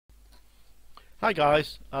Hi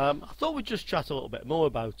guys, I thought we'd just chat a little bit more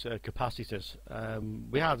about capacitors.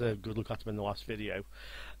 We had a good look at them in the last video,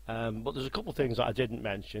 but there's a couple of things that I didn't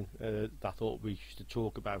mention that I thought we should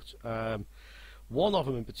talk about. One of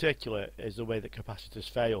them in particular is the way that capacitors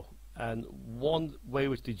fail, and one way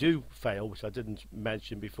which they do fail, which I didn't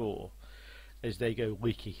mention before, is they go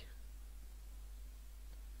leaky.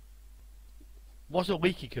 What a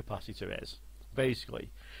leaky capacitor is, basically,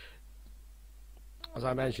 as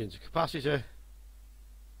I mentioned, a capacitor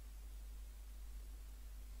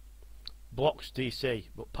blocks DC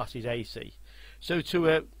but passes AC. So to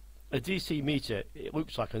a DC meter it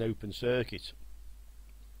looks like an open circuit,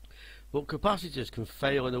 but capacitors can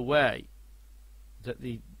fail in a way that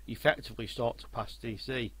they effectively start to pass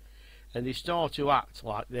DC, and they start to act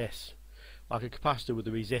like this, like a capacitor with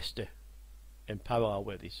a resistor in parallel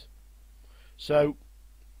with it. So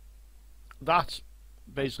that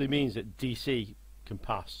basically means that DC can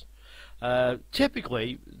pass.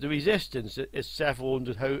 Typically the resistance is several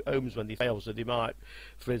hundred ohms when they fail, so they might,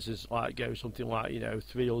 for instance, like go something like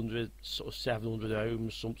 300, sort of 700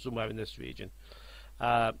 ohms, somewhere in this region,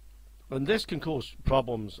 and this can cause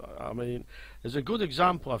problems. I mean, there's a good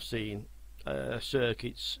example I've seen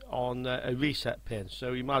circuits on a reset pin.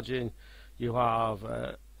 So imagine you have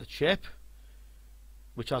a chip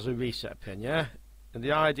which has a reset pin, yeah, and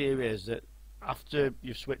the idea is that after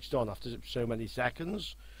you've switched on, after so many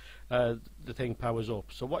seconds, the thing powers up.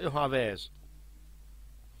 So what you'll have is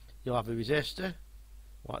you'll have a resistor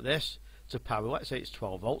like this to power, let's say it's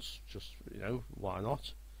 12 volts, just why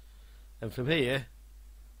not, and from here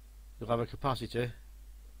you'll have a capacitor,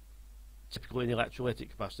 typically an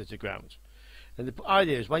electrolytic capacitor, to ground. And the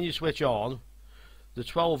idea is when you switch on, the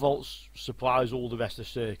 12 volts supplies all the rest of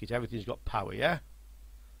the circuit, everything's got power, yeah,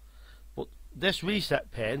 but this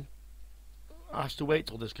reset pin has to wait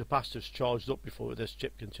till this capacitor's charged up before this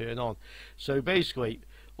chip can turn on. So basically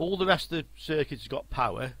all the rest of the circuit has got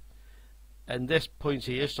power, and this point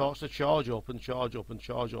here starts to charge up and charge up and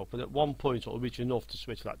charge up, and at one point it'll reach enough to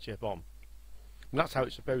switch that chip on. And that's how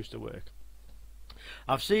it's supposed to work.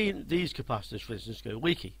 I've seen these capacitors, for instance, go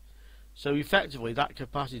leaky, so effectively that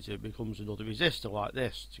capacitor becomes another resistor like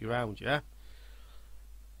this to ground, yeah,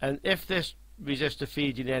 and if this resistor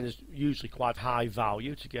feeding in is usually quite high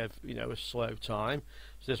value to give a slow time,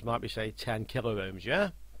 so this might be, say, 10 kilo ohms, yeah,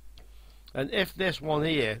 and if this one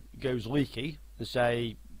here goes leaky and,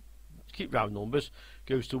 say, keep round numbers,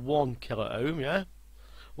 goes to 1 kilo ohm, yeah,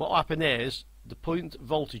 what will happen is the point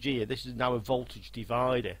voltage here, this is now a voltage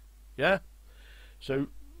divider, yeah, so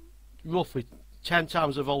roughly 10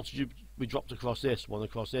 times the voltage we dropped across this one,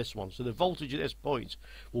 so the voltage at this point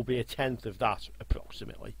will be a tenth of that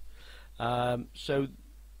approximately. So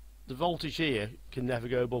the voltage here can never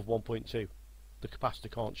go above 1.2. The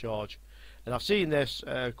capacitor can't charge, and I've seen this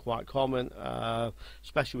quite common,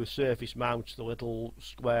 especially with surface mounts, the little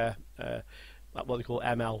square, what they call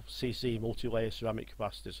MLCC, multi-layer ceramic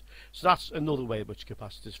capacitors. So that's another way in which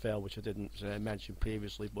capacitors fail, which I didn't mention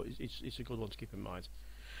previously, but it's a good one to keep in mind.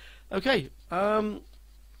 Okay,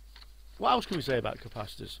 what else can we say about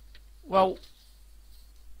capacitors? Well,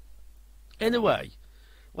 in a way,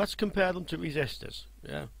 let's compare them to resistors.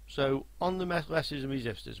 Yeah. So on the lessons and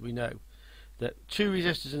resistors, we know that two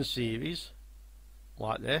resistors in series,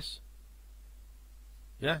 like this,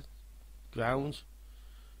 yeah, ground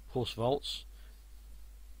plus volts.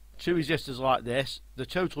 Two resistors like this, the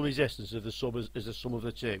total resistance of the sum is the sum of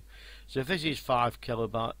the two. So if this is 5 kilo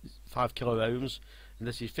ohms and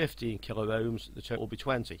this is 15 kilo ohms, the total will be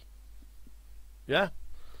 20. Yeah.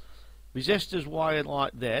 Resistors wired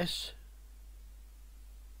like this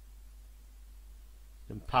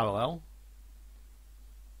in parallel,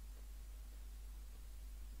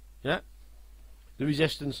 yeah, the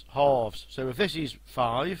resistance halves. So if this is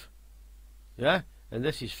 5, yeah, and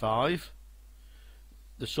this is 5,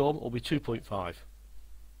 the sum will be 2.5,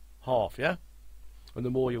 half, yeah, and the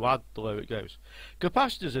more you add, the lower it goes.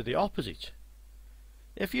 Capacitors are the opposite.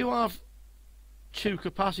 If you have two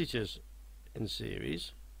capacitors in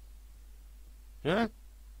series, yeah,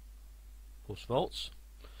 plus volts,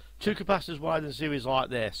 two capacitors wired in series like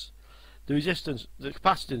this, the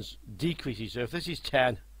capacitance decreases. So if this is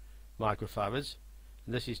 10 microfarads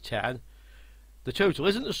and this is 10, the total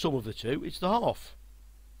isn't the sum of the two, it's the half,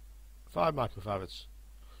 5 microfarads.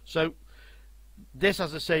 So this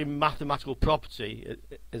has the same mathematical property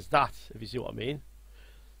as that, if you see what I mean,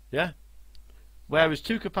 yeah. Whereas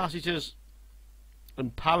two capacitors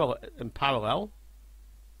in parallel,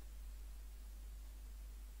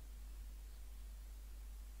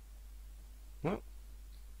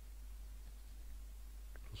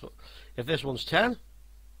 so if this one's 10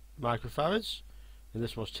 microfarads and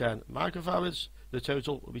this was 10 microfarads, the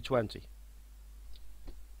total will be 20.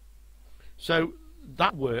 So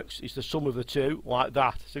that works, it's the sum of the two, like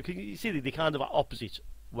that. So can you see they kind of opposite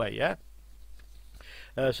way, yeah?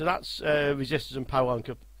 So that's resistors and power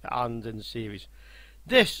and in series.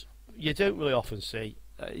 This you don't really often see.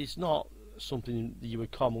 It's not something that you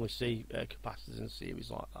would commonly see, capacitors in series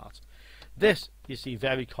like that. This you see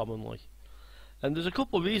very commonly, and there's a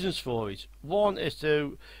couple of reasons for it. One is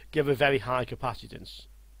to give a very high capacitance.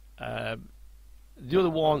 The other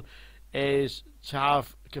one is to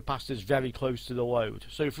have capacitors very close to the load.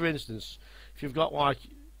 So for instance, if you've got like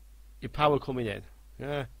your power coming in,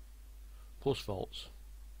 yeah, plus volts,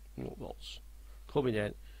 0 volts coming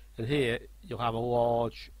in, and here you'll have a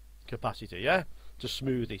large capacitor, yeah, to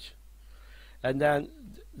smooth it, and then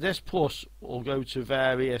this plus will go to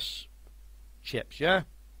various chips, yeah.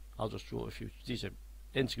 I'll just draw a few. These are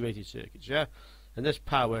integrated circuits, yeah, and this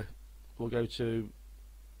power will go to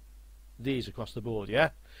these across the board, yeah.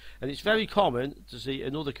 And it's very common to see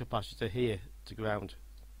another capacitor here to ground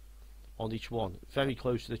on each one, very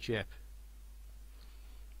close to the chip.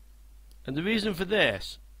 And the reason for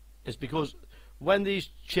this is because when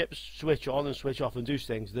these chips switch on and switch off and do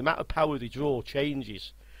things, the amount of power they draw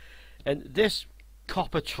changes. And this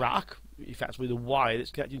copper track, effectively the wire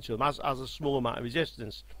that's connected to them, has a small amount of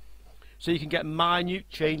resistance. So you can get minute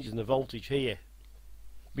changes in the voltage here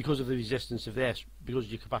because of the resistance of this, because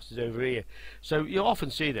your capacitor's over here. So you'll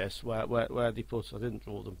often see this where they put, I didn't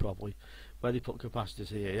draw them properly, where they put capacitors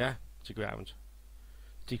here, yeah, to ground,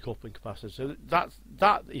 decoupling capacitors. So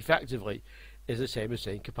that effectively is the same as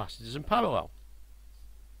saying capacitors in parallel.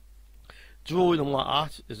 Drawing them like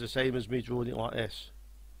that is the same as me drawing it like this.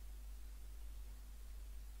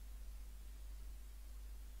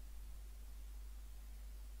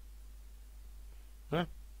 Yeah.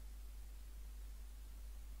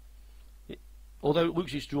 Although it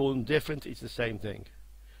looks it's drawn different, it's the same thing.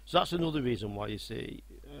 So that's another reason why you see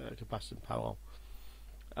capacitor in parallel.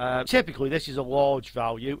 Typically this is a large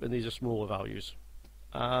value and these are smaller values.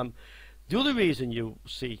 The other reason you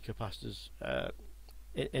see capacitors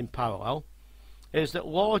in parallel is that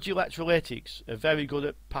large electrolytics are very good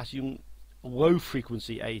at passing low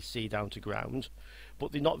frequency AC down to ground,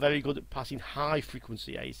 but they're not very good at passing high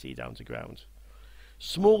frequency AC down to ground.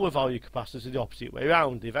 Smaller value capacitors are the opposite way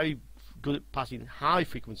around. They're very good at passing high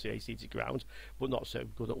frequency AC to ground, but not so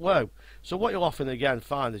good at low. So what you'll often again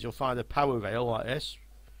find is you'll find a power rail like this,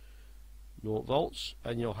 0 volts,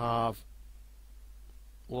 and you'll have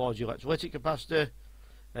a large electrolytic capacitor,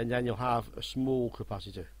 and then you'll have a small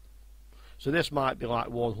capacitor. So this might be like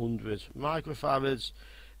 100 microfarads,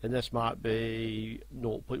 and this might be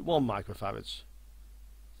 0.1 microfarads,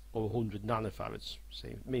 or 100 nanofarads.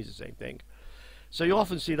 Means the same thing. So you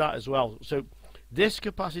often see that as well. So this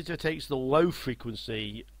capacitor takes the low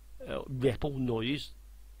frequency ripple noise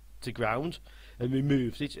to ground and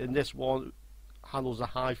removes it, and this one handles the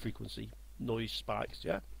high frequency noise spikes,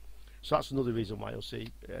 yeah. So that's another reason why you'll see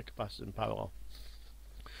capacitors in parallel.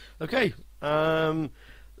 Okay,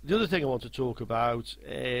 the other thing I want to talk about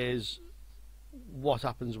is what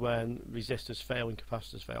happens when resistors fail and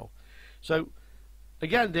capacitors fail. So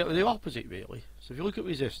again, they're the opposite really. So if you look at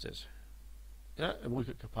resistors, yeah, and look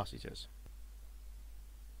at capacitors,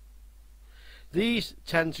 these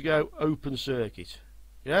tend to go open circuit,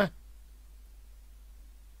 yeah.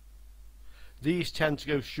 These tend to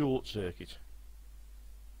go short circuit.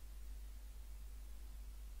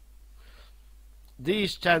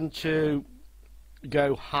 These tend to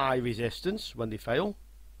go high resistance when they fail.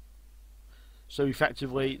 So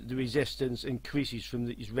effectively the resistance increases from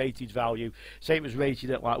its rated value. Say it was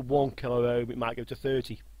rated at like 1 kilo ohm, it might go to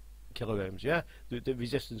 30 kilo ohms, yeah? The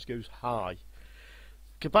resistance goes high.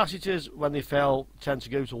 Capacitors, when they fail, tend to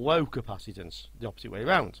go to low capacitance, the opposite way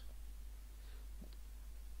around.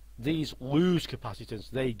 These lose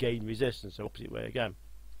capacitance, they gain resistance, the opposite way again.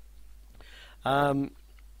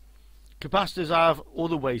 Capacitors have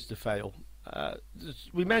other ways to fail.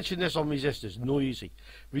 We mentioned this on resistors, noisy.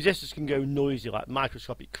 Resistors can go noisy, like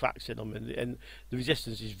microscopic cracks in them, and the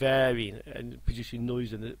resistance is varying and producing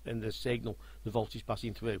noise in the signal the voltage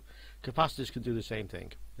passing through. Capacitors can do the same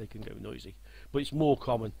thing, they can go noisy, but it's more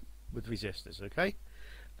common with resistors, okay?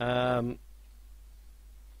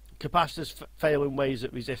 Capacitors fail in ways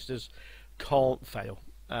that resistors can't fail.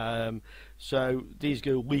 So these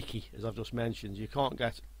go leaky, as I've just mentioned. You can't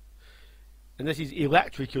get, and this is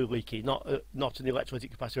electrically leaky, not an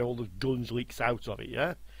electrolytic capacitor, all the guns leaks out of it,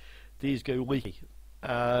 yeah? These go leaky.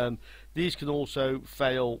 These can also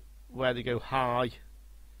fail where they go high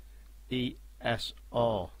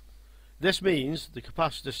ESR. This means the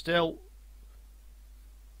capacitor still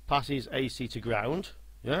passes AC to ground,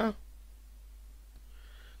 yeah.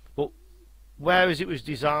 But whereas it was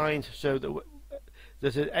designed so that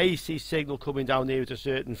there's an AC signal coming down here at a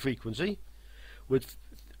certain frequency, would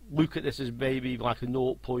look at this as maybe like a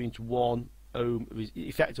 0.1 ohm,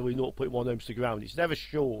 effectively 0.1 ohms to ground. It's never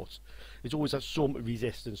short. It's always has some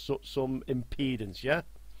resistance, some impedance, yeah,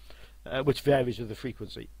 which varies with the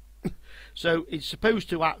frequency. So it's supposed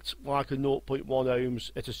to act like a 0.1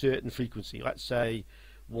 ohms at a certain frequency, let's say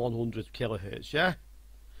 100 kilohertz, yeah.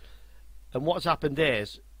 And what's happened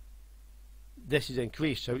is this is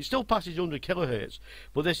increased, so it still passes 100 kilohertz,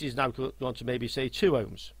 but this is now gone to maybe say 2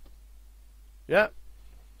 ohms, yeah.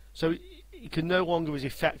 So it can no longer as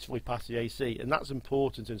effectively pass the AC, and that's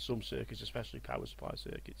important in some circuits, especially power supply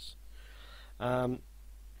circuits.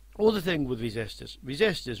 Other thing with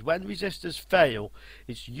resistors, when resistors fail,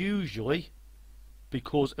 it's usually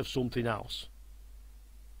because of something else,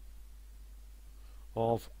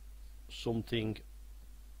 a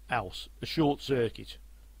short circuit,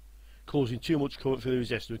 causing too much current through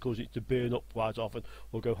the resistor and causing it to burn up quite often,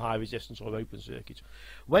 or go high resistance or open circuit.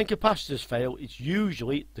 When capacitors fail, it's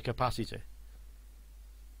usually the capacitor,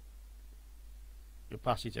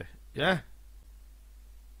 yeah.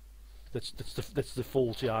 That's the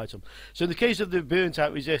faulty item. So in the case of the burnt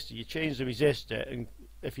out resistor, you change the resistor, and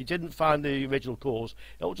if you didn't find the original cause,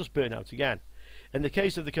 it'll just burn out again. In the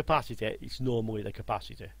case of the capacitor, it's normally the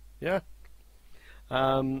capacitor, yeah.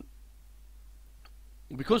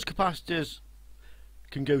 Because capacitors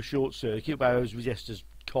can go short circuit, whereas resistors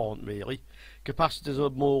can't really, capacitors are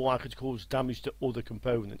more likely to cause damage to other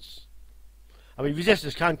components. I mean,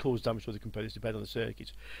 resistors can cause damage to other components depending on the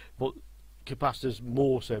circuit, but capacitors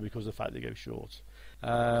more so because of the fact they go short.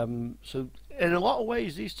 So in a lot of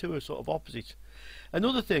ways these two are sort of opposite.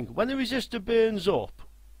 Another thing, when the resistor burns up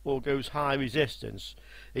or goes high resistance,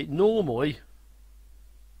 it normally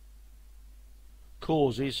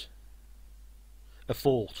causes a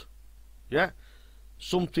fault, yeah.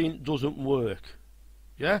 Something doesn't work,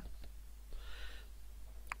 yeah.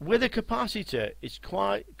 With a capacitor, it's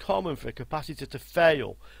quite common for a capacitor to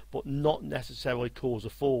fail but not necessarily cause a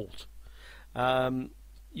fault.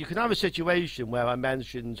 You can have a situation where I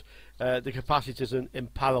mentioned the capacitors in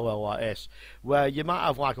parallel like this, where you might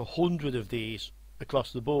have like 100 of these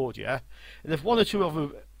across the board, yeah, and if one or two of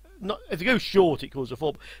them, if they go short, it causes a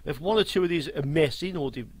fault. But if one or two of these are missing,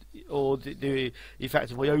 or the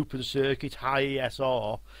effectively open circuit, high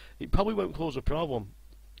ESR, it probably won't cause a problem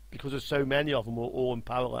because there's so many of them all in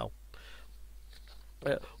parallel.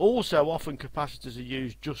 Also, often capacitors are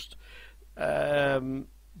used just to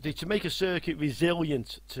make a circuit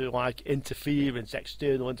resilient to like interference,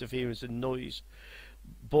 external interference and noise,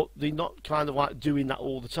 but they're not kind of like doing that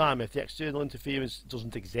all the time. If the external interference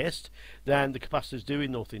doesn't exist, then the capacitor's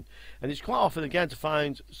doing nothing. And it's quite often again to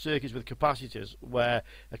find circuits with capacitors where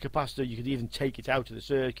a capacitor, you can even take it out of the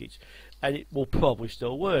circuit and it will probably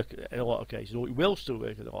still work in a lot of cases, or it will still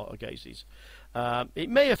work in a lot of cases. It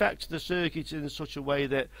may affect the circuit in such a way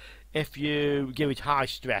that if you give it high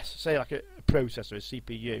stress, say like a processor, a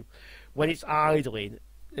CPU, when it's idling,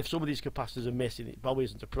 if some of these capacitors are missing, it probably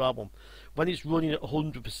isn't a problem. When it's running at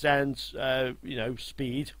 100%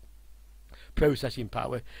 speed, processing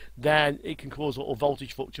power, then it can cause little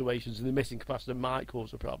voltage fluctuations, and the missing capacitor might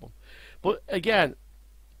cause a problem. But again,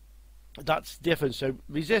 that's different. So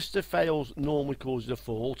resistor fails normally causes a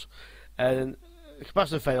fault, and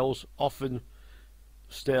capacitor fails often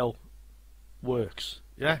still works.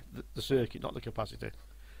 Yeah, the circuit, not the capacitor.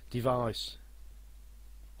 Device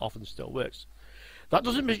often still works. That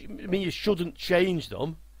doesn't mean you shouldn't change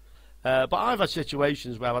them, but I've had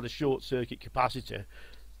situations where I had a short circuit capacitor,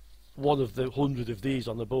 one of the 100 of these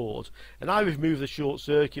on the board, and I remove the short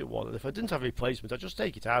circuit one, and if I didn't have a replacement, I just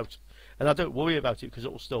take it out, and I don't worry about it because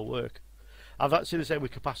it will still work. I've seen the same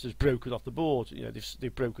with capacitors broken off the board.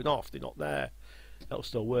 They've broken off, they're not there. It'll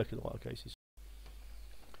still work in a lot of cases.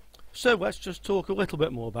 So let's just talk a little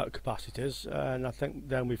bit more about capacitors, and I think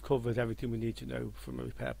then we've covered everything we need to know from a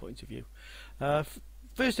repair point of view.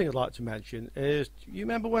 First thing I'd like to mention is, you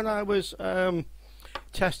remember when I was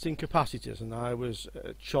testing capacitors and I was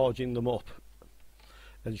charging them up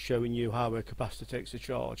and showing you how a capacitor takes a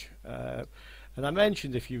charge, and I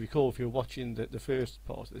mentioned, if you recall, if you were watching the first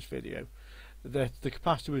part of this video, that the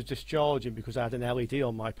capacitor was discharging because I had an LED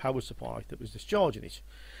on my power supply that was discharging it.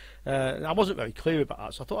 And I wasn't very clear about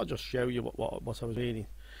that, so I thought I'd just show you what I was meaning.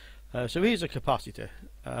 So here's a capacitor,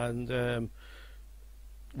 and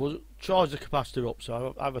we'll charge the capacitor up.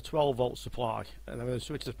 So I have a 12 volt supply, and I'm going to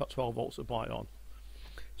switch the 12 volt supply on.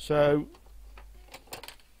 So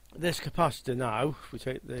this capacitor now, if we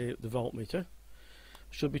take the voltmeter,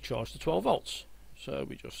 should be charged to 12 volts. So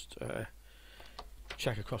we just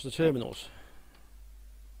check across the terminals,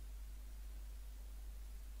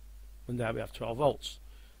 and there we have 12 volts.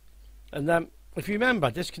 And then, if you remember,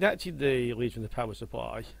 I disconnected the lead from the power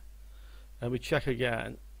supply, and we check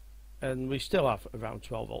again, and we still have around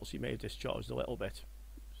 12 volts. It may have discharged a little bit,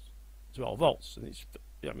 12 volts, and it's,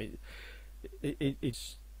 I mean,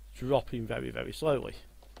 it's dropping very, very slowly.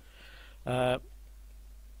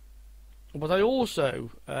 But I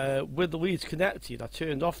also, with the leads connected, I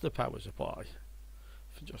turned off the power supply.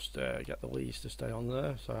 Just get the leads to stay on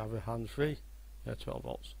there, so I have a hand-free. Yeah, 12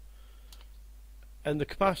 volts. And the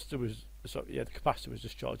capacitor was, sorry, yeah, the capacitor was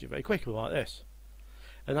discharging very quickly like this.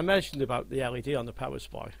 And I mentioned about the LED on the power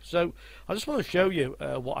supply. So I just want to show you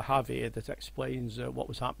what I have here that explains what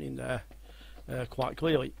was happening there quite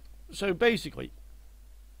clearly. So basically,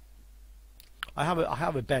 I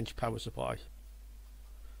have a bench power supply,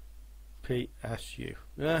 PSU,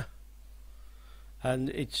 yeah, and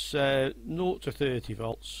it's 0 to 30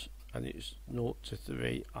 volts, and it's 0 to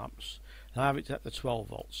 3 amps. And I have it at the 12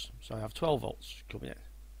 volts, so I have 12 volts coming in.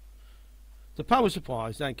 The power supply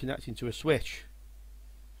is then connecting to a switch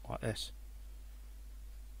like this.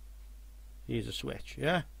 Here's a switch,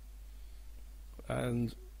 yeah,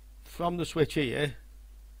 and from the switch here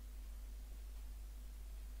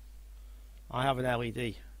I have an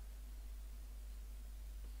LED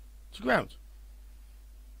to ground,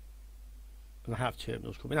 and I have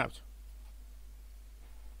terminals coming out.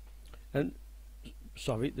 And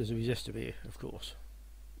sorry, there's a resistor here, of course.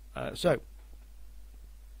 So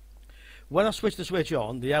when I switch the switch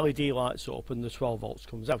on, the LED lights up and the 12 volts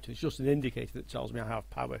comes out. It's just an indicator that tells me I have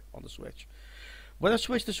power on the switch. When I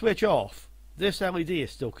switch the switch off, this LED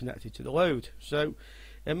is still connected to the load. So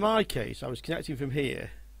in my case, I was connecting from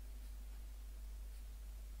here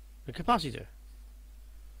a capacitor.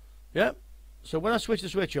 Yep. So when I switch the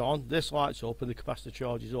switch on, this lights up and the capacitor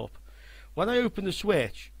charges up. When I open the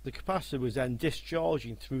switch, the capacitor was then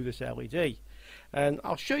discharging through this LED. And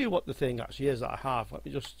I'll show you what the thing actually is that I have. Let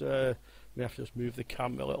me just we have to just move the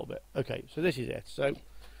camera a little bit. Okay, so this is it. So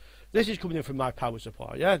this is coming in from my power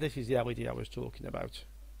supply. Yeah, this is the LED I was talking about.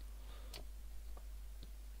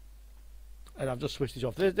 And I've just switched it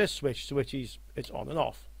off. This switches it's on and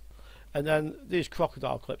off. And then these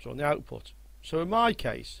crocodile clips on the output. So in my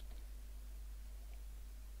case,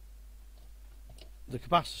 the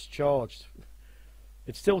capacitor's charged.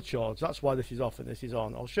 It's still charged. That's why this is off and this is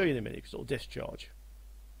on. I'll show you in a minute because it'll discharge.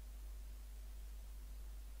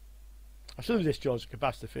 I should have discharged the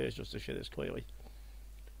capacitor first just to show this clearly.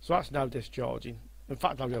 So that's now discharging. In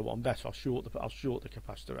fact, I'll go one better. I'll short the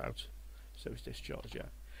capacitor out so it's discharged. Yeah.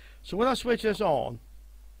 So when I switch this on,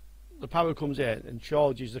 the power comes in and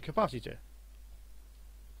charges the capacitor.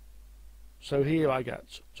 So here I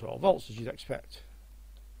get 12 volts as you'd expect.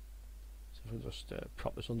 So if I just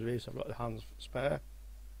prop this under here so I've got the hands spare.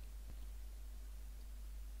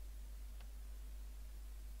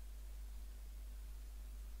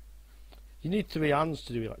 You need 3 hands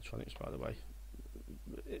to do electronics, by the way.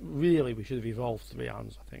 Really, we should have evolved 3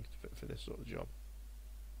 hands, I think, for this sort of job.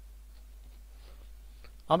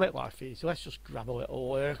 I'll make life easy. Let's just grab a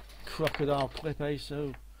little crocodile clip,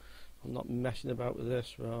 so I'm not messing about with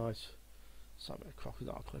this. Right, let's have a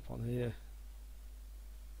crocodile clip on here.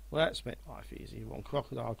 Let's make life easy. One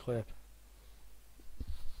crocodile clip.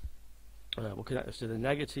 We'll connect this to the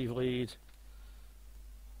negative lead.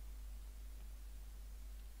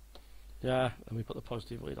 Yeah, and we put the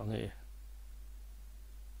positive lead on here.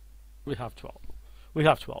 We have 12. We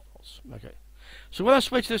have 12 volts. Okay. So when I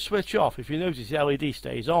switch this switch off, if you notice the LED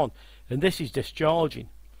stays on, and this is discharging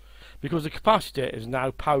because the capacitor is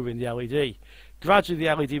now powering the LED. Gradually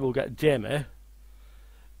the LED will get dimmer,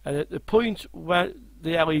 and at the point where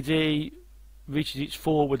the LED reaches its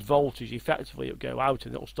forward voltage, effectively it'll go out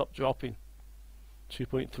and it'll stop dropping.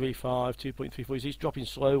 2.35, 2.34. It's dropping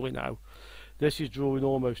slowly now. This is drawing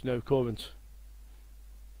almost no current.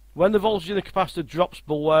 When the voltage in the capacitor drops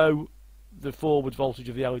below the forward voltage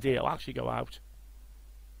of the LED, it'll actually go out.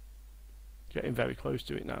 Getting very close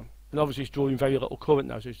to it now. And obviously it's drawing very little current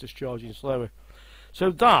now, so it's discharging slower.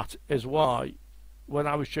 So that is why, when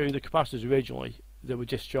I was showing the capacitors originally, they were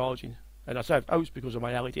discharging. And I said, oh, it's because of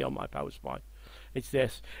my LED on my power supply. It's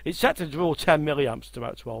this. It's set to draw 10 milliamps to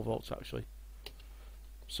about 12 volts actually.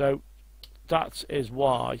 So that is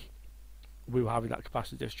why we were having that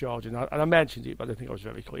capacitor discharging. And I mentioned it, but I don't think I was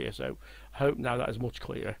very clear. So I hope now that is much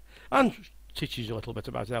clearer. And teaches you a little bit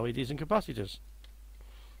about LEDs and capacitors.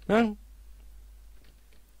 So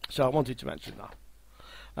I wanted to mention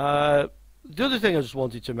that. The other thing I just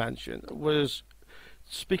wanted to mention was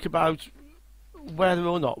speak about whether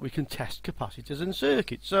or not we can test capacitors and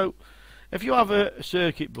circuits. So if you have a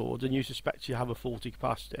circuit board and you suspect you have a faulty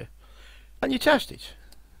capacitor, and you test it,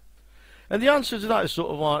 and the answer to that is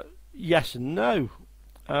sort of like yes and no.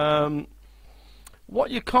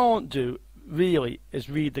 What you can't do really is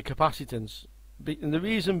read the capacitance, and the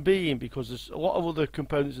reason being because there's a lot of other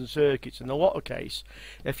components and circuits. In a lot of cases,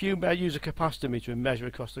 if you use a capacitor meter and measure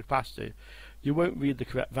across the capacitor, you won't read the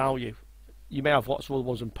correct value. You may have lots of other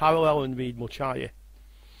ones in parallel and read much higher.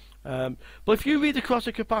 But if you read across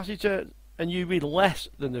a capacitor and you read less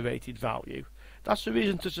than the rated value, that's the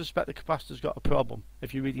reason to suspect the capacitor's got a problem,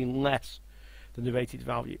 if you're reading less than the rated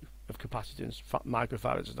value of capacitance,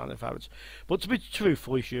 microfarads and nanofarads. But to be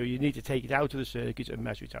truthfully sure, you need to take it out of the circuit and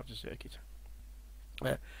measure it out of the circuit.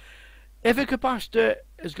 If a capacitor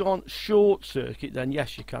has gone short circuit, then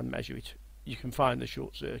yes, you can measure it. You can find the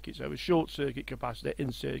short circuit. So a short circuit capacitor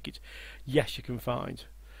in circuit, yes, you can find.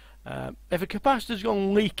 If a capacitor's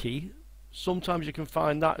gone leaky, sometimes you can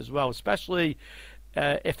find that as well, especially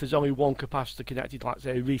if there's only one capacitor connected, like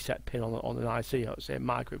say a reset pin on an IC, or say a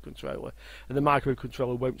microcontroller, and the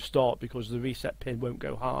microcontroller won't start because the reset pin won't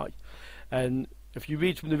go high. And if you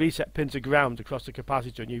read from the reset pin to ground across the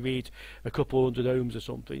capacitor and you read a couple hundred ohms or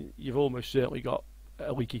something, you've almost certainly got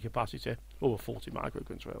a leaky capacitor or a faulty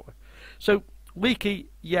microcontroller. So leaky,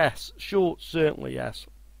 yes. Short, certainly yes.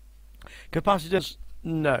 Capacitors,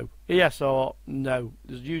 no. ESR, no.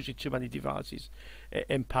 There's usually too many devices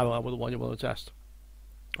in parallel with the one you want to test.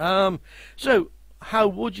 So how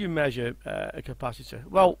would you measure a capacitor?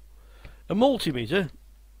 Well, a multimeter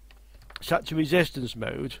set to resistance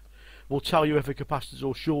mode will tell you if a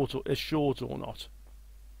capacitor is short or not.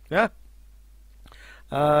 Yeah.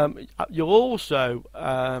 You'll also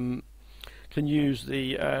can use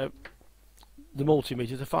the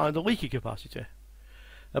multimeter to find a leaky capacitor.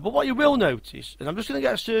 But what you will notice, and I'm just going to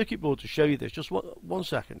get a circuit board to show you this, just one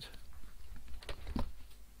second.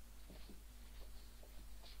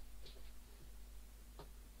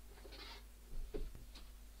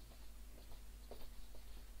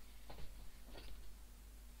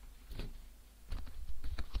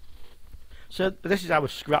 So this is our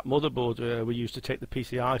scrap motherboard. We used to take the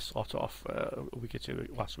PCI slot off a week or two,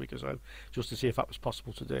 last week or so, just to see if that was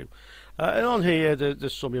possible to do. And on here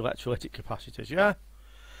there's some electrolytic capacitors, yeah?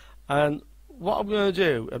 And what I'm going to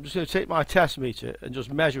do, I'm just going to take my test meter and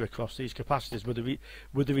just measure across these capacitors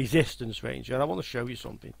with the resistance range, and I want to show you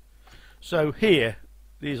something. So here,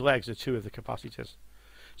 these legs are two of the capacitors.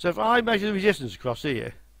 So if I measure the resistance across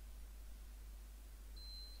here,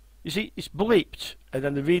 you see, it's bleeped, and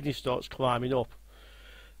then the reading starts climbing up.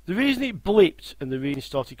 The reason it bleeped and the reading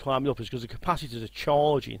started climbing up is because the capacitors are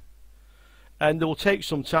charging. And they will take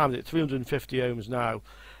some time, at 350 ohms now.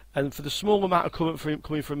 And for the small amount of current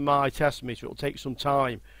coming from my test meter, it will take some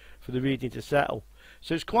time for the reading to settle.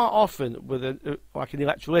 So it's quite often with like an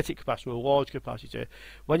electrolytic capacitor or a large capacitor,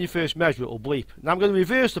 when you first measure it will bleep. Now I'm going to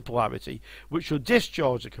reverse the polarity, which will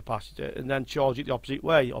discharge the capacitor and then charge it the opposite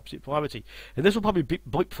way, opposite polarity. And this will probably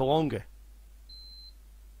bleep for longer.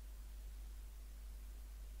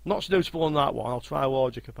 Not so noticeable on that one. I'll try a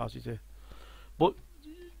larger capacitor. But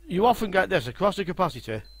you often get this across the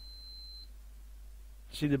capacitor.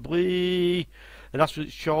 See the bleep, and that's what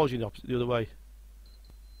it's charging the other way.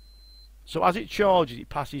 So as it charges, it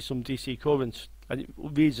passes some DC current, and it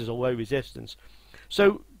reads as a low resistance.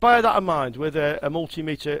 So bear that in mind with a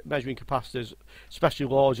multimeter measuring capacitors, especially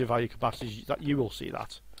larger value capacitors, that you will see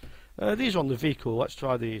that. These are on the vehicle. Let's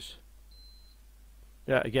try these.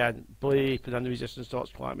 Yeah, again, bleep, and then the resistance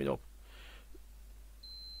starts climbing up.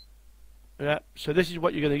 Yeah, so this is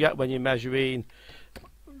what you're going to get when you're measuring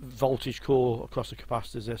voltage core across the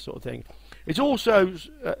capacitors, this sort of thing. It's also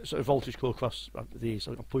sort of voltage core across these.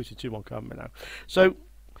 So I'm pointing to one camera now. So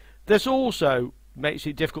this also makes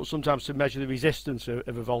it difficult sometimes to measure the resistance of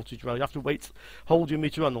a voltage rail. You have to wait, hold your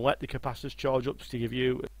meter on, and let the capacitors charge up to give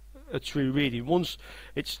you a true reading. Once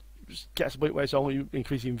it gets a bit where it's only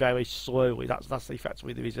increasing very slowly, that's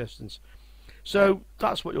effectively the resistance. So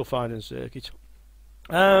that's what you'll find in the circuit.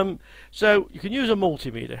 So you can use a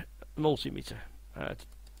multimeter,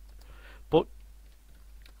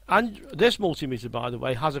 and this multimeter, by the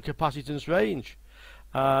way, has a capacitance range.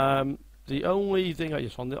 The only thing I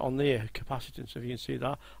just on the capacitance, if you can see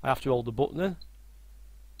that, I have to hold the button in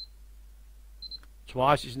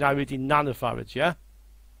twice. It's now reading nanofarads. Yeah.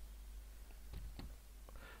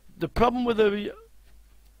 The problem with the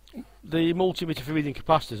multimeter for reading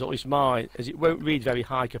capacitors, or at least mine, is it won't read very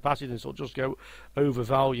high capacitance. It'll just go over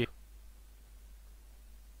value.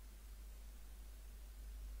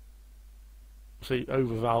 See,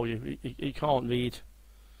 over value. It can't read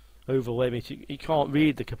over limit. It can't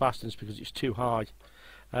read the capacitance because it's too high.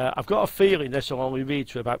 I've got a feeling this will only read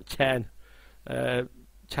to about 10 10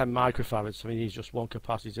 microfarads. I mean, he's just one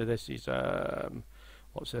capacitor. This is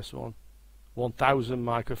what's this one? 1000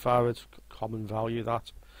 microfarads, common value.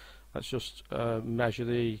 Let's just measure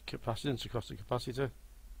the capacitance across the capacitor.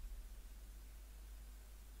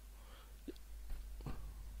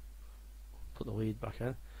 Put the lead back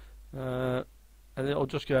in, and it'll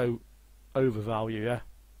just go over value. Yeah.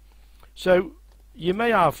 So you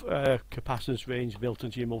may have capacitance range built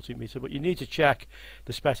into your multimeter, but you need to check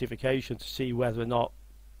the specification to see whether or not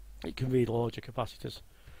it can read larger capacitors.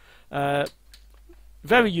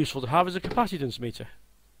 Very useful to have as a capacitance meter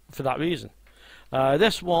for that reason.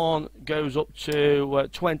 This one goes up to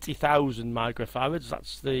 20,000 microfarads.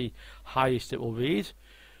 That's the highest it will read.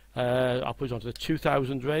 I'll put it onto the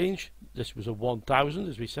 2000 range. This was a 1000,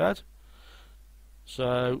 as we said.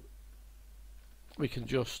 So we can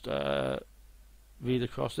just read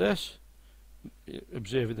across this,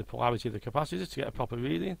 observing the polarity of the capacitor to get a proper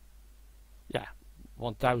reading. Yeah,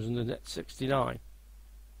 1069.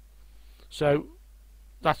 So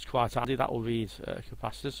that's quite handy. That will read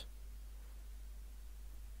capacitors.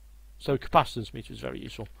 So capacitance meter is very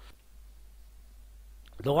useful.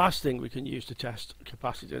 The last thing we can use to test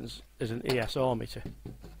capacitance is an ESR meter.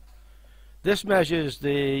 This measures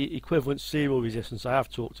the equivalent serial resistance. I have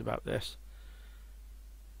talked about this.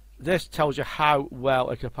 This tells you how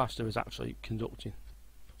well a capacitor is actually conducting.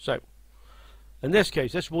 So in this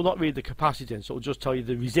case, this will not read the capacitance. It will just tell you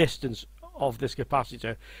the resistance of this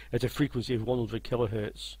capacitor at a frequency of 100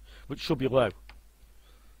 kilohertz, which should be low.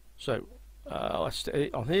 So let's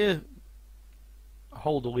stay on here.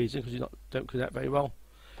 Hold the leads in because you don't connect very well.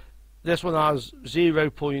 This one has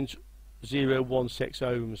 0.016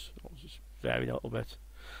 ohms. I'll just vary a little bit.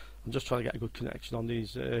 I'm just trying to get a good connection on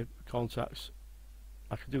these contacts.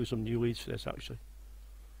 I could do with some new leads for this actually.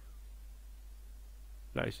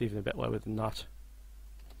 No, it's even a bit lower than that.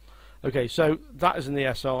 Okay, so that is an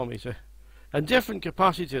ESR meter. And different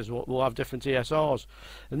capacitors will have different ESRs.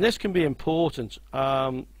 And this can be important.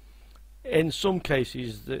 In some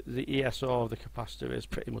cases, the ESR of the capacitor is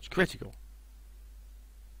pretty much critical.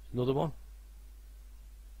 Another one.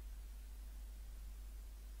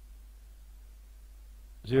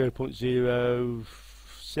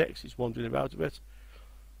 .06. It's wandering about a bit.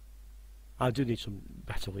 I do need some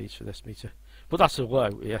better leads for this meter, but that's a low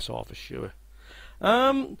ESR for sure.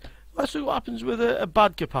 Let's see what happens with a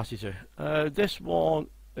bad capacitor. This one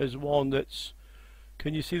is one that's,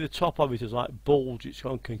 can you see the top of it is like bulge, it's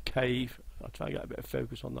gone concave. I'll try and get a bit of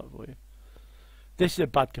focus on that for you. This is a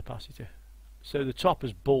bad capacitor. So the top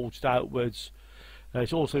is bulged outwards.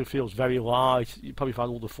 It also feels very light. You probably find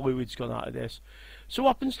all the fluids gone out of this. So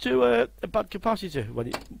what happens to a bad capacitor when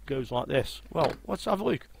it goes like this? Well, let's have a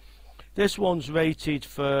look. This one's rated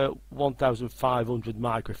for 1500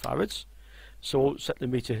 microfarads. So we'll set the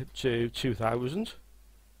meter to 2000.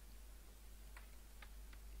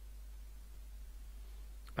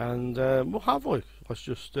 And we'll have a look. Let's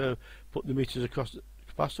just put the meters across the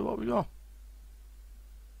capacitor. What have we got?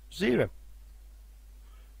 0.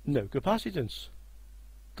 No capacitance.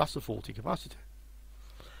 That's the faulty capacitor.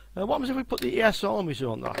 What happens if we put the ESR meter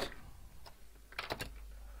on that?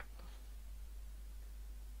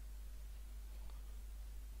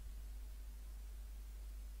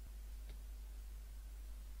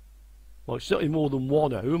 Well, it's certainly more than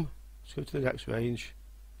 1 ohm. Let's go to the next range.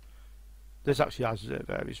 This actually has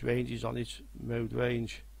various ranges on its mode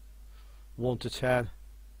range. 1 to 10.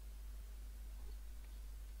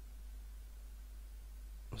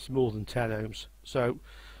 It's more than 10 ohms. So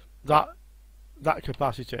that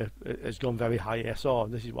capacitor has gone very high ESR,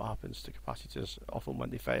 and this is what happens to capacitors often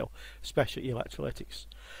when they fail, especially electrolytics.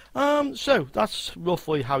 So that's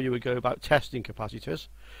roughly how you would go about testing capacitors.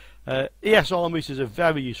 ESR meters are a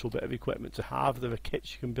very useful bit of equipment to have. There are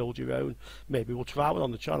kits you can build your own. Maybe we'll try one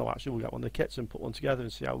on the channel actually. We'll get one of the kits and put one together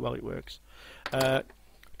and see how well it works.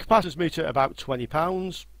 Capacitance meter about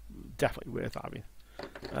 £20, definitely worth having.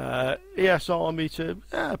 ESR meter,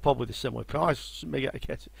 probably the similar price. Maybe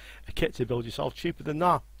get a kit to build yourself cheaper than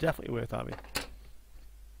that. Definitely worth having.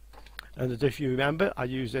 And if you remember, I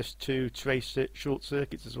use this to trace short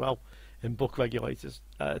circuits as well in buck regulators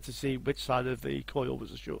to see which side of the coil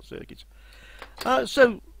was a short circuit.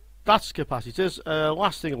 So that's capacitors.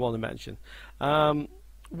 Last thing I want to mention,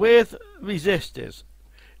 with resistors,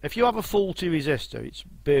 if you have a faulty resistor, it's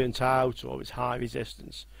burnt out or it's high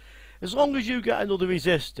resistance, as long as you get another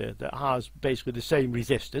resistor that has basically the same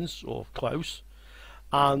resistance or close,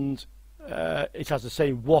 and it has the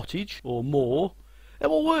same wattage or more, it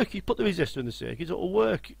will work. You put the resistor in the circuit, it will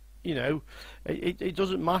work. You know, it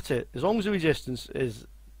doesn't matter as long as the resistance is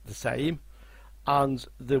the same and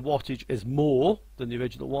the wattage is more than the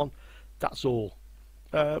original one. That's all.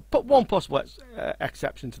 But one possible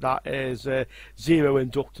exception to that is zero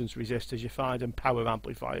inductance resistors you find in power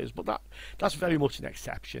amplifiers, but that's very much an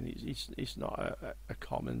exception. It's not a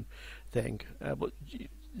common thing. But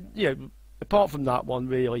you know, apart from that one,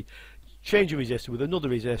 really, change a resistor with another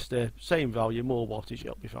resistor, same value, more wattage,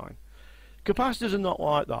 it'll be fine. Capacitors are not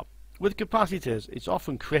like that. With capacitors, it's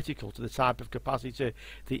often critical to the type of capacitor,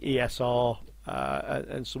 the ESR,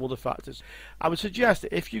 and some other factors. I would suggest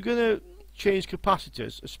that if you're going to change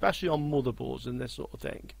capacitors, especially on motherboards and this sort of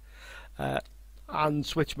thing, and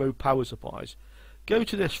switch mode power supplies, go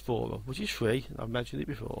to this forum, which is free. I've mentioned it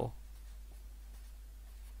before,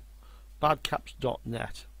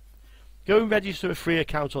 badcaps.net. Go and register a free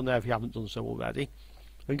account on there if you haven't done so already,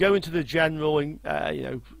 and go into the general you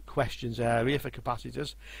know, questions area for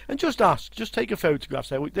capacitors, and just ask, just take a photograph,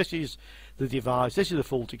 say, well, this is the device, this is the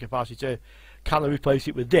faulty capacitor, can I replace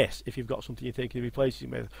it with this, if you've got something you're thinking of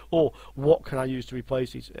replacing with, or what can I use to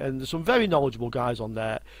replace it? And there's some very knowledgeable guys on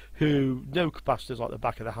there who know capacitors like the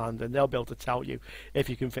back of the hand, and they'll be able to tell you if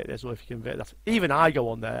you can fit this or if you can fit that. Even I go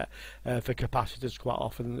on there for capacitors quite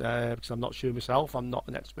often, because I'm not sure myself, I'm not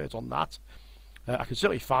an expert on that. I can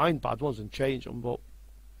certainly find bad ones and change them, but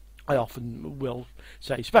I often will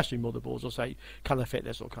say, especially motherboards, I'll say, can I fit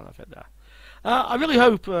this or can I fit that? I really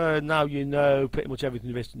hope now you know pretty much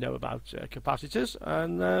everything there is to know about capacitors,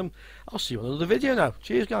 and I'll see you on another video now.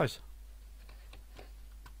 Cheers, guys.